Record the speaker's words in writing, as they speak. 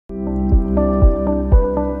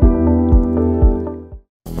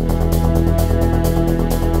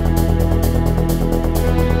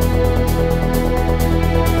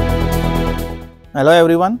Hello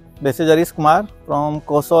everyone, this is Harish Kumar from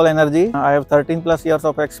Kosol Energie. I have 13 plus years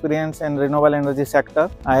of experience in renewable energy sector.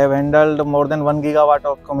 I have handled more than 1 gigawatt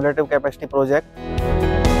of cumulative capacity project.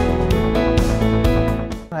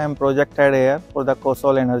 I am project head here for the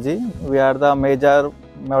Kosol Energie. We are the major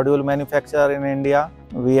module manufacturer in India.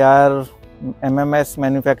 We are MMS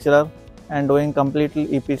manufacturer and doing completely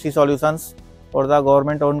EPC solutions for the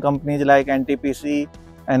government owned companies like NTPC,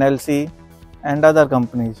 NLC and other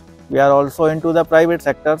companies. We are also into the private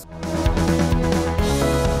sectors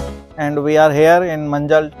and we are here in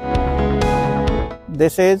𝗦𝗁𝗰.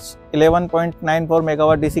 This is 11.94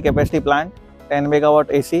 megawatt DC capacity plant, 10 megawatt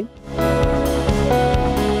AC.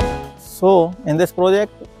 So in this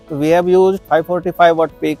project we have used 545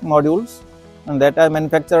 watt peak modules and that are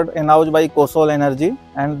manufactured in-house by Kosol Energie,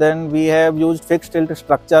 and then we have used fixed tilt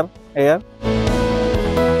structure here.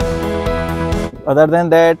 Other than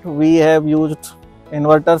that, we have used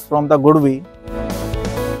inverters from the GoodWe.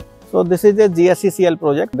 So this is a 𝗠𝗪𝗰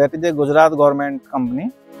project, that is a Gujarat government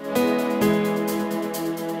company.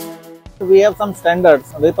 We have some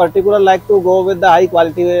standards. We particularly like to go with the high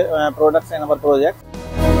quality products in our project.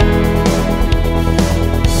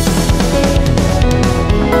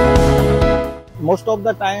 Most of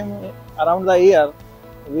the time around the year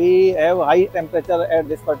we have high temperature at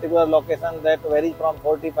this particular location that varies from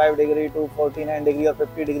 45 degree to 49 degree or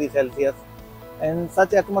 50 degree Celsius. In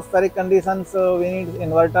such atmospheric conditions, we need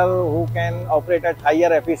inverter who can operate at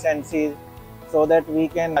higher efficiency so that we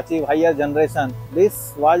can achieve higher generation.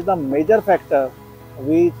 This was the major factor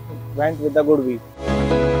we went with the GoodWe.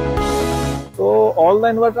 So all the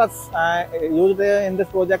inverters used in this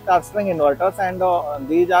project are string inverters, and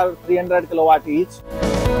these are 300 kilowatt each.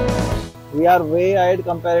 We are way ahead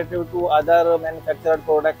comparative to other manufactured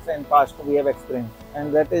products in past we have experienced,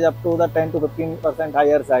 and that is up to the 10 to 15%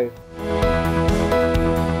 higher side.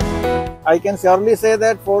 I can surely say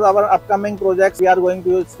that for our upcoming projects we are going to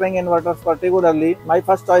use string inverters particularly. My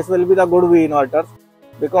first choice will be the GoodWe inverters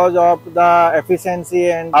because of the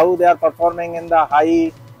efficiency and how they are performing in the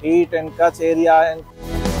high heat and Kutch area, and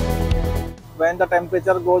when the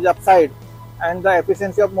temperature goes upside and the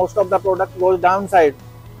efficiency of most of the product goes downside,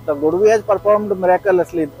 the GoodWe has performed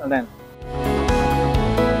miraculously then.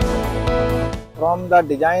 From the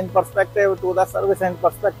design perspective to the service end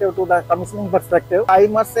perspective to the commissioning perspective, I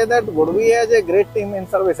must say that GoodWe has a great team in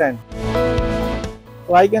service end.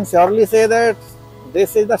 So I can surely say that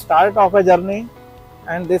this is the start of a journey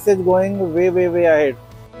and this is going way ahead.